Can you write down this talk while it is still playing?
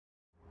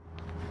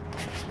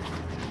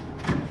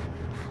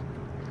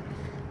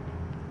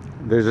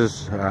This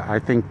is, I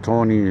think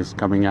Tony is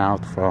coming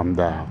out from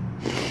the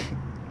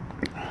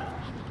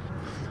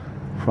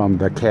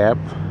cab.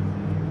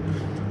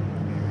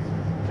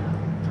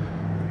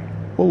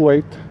 We'll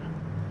wait.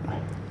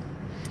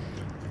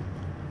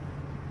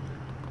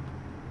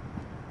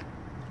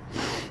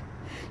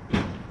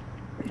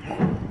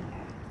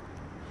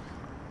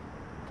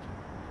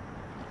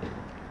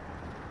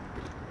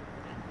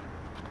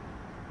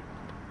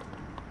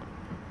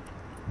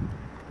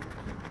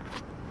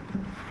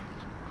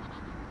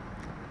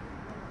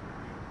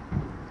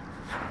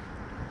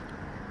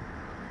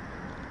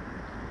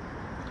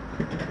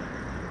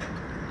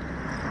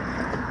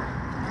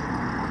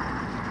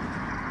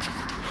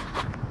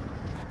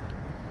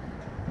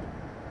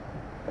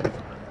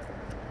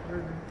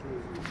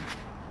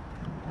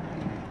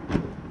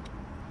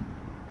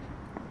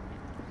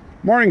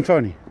 Morning,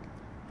 Tony.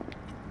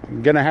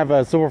 You gonna have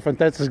a super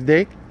fantastic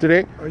day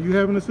today? Are you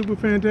having a super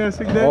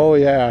fantastic day? Oh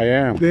yeah, I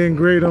am. Then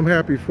great, I'm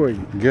happy for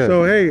you. Good.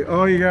 So hey,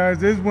 all you guys,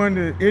 this is one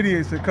of the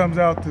idiots that comes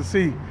out to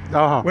see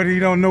what he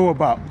don't know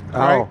about.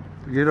 Right? Oh,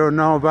 you don't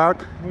know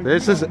about?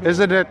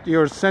 Isn't it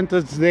your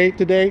sentence day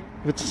today?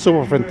 It's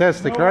super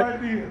fantastic, no right?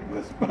 idea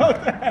what's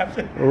about to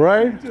happen.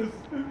 Right? Just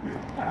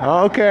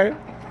Okay.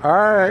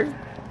 All right.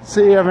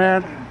 See ya,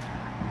 man.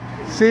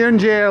 See you in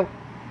jail.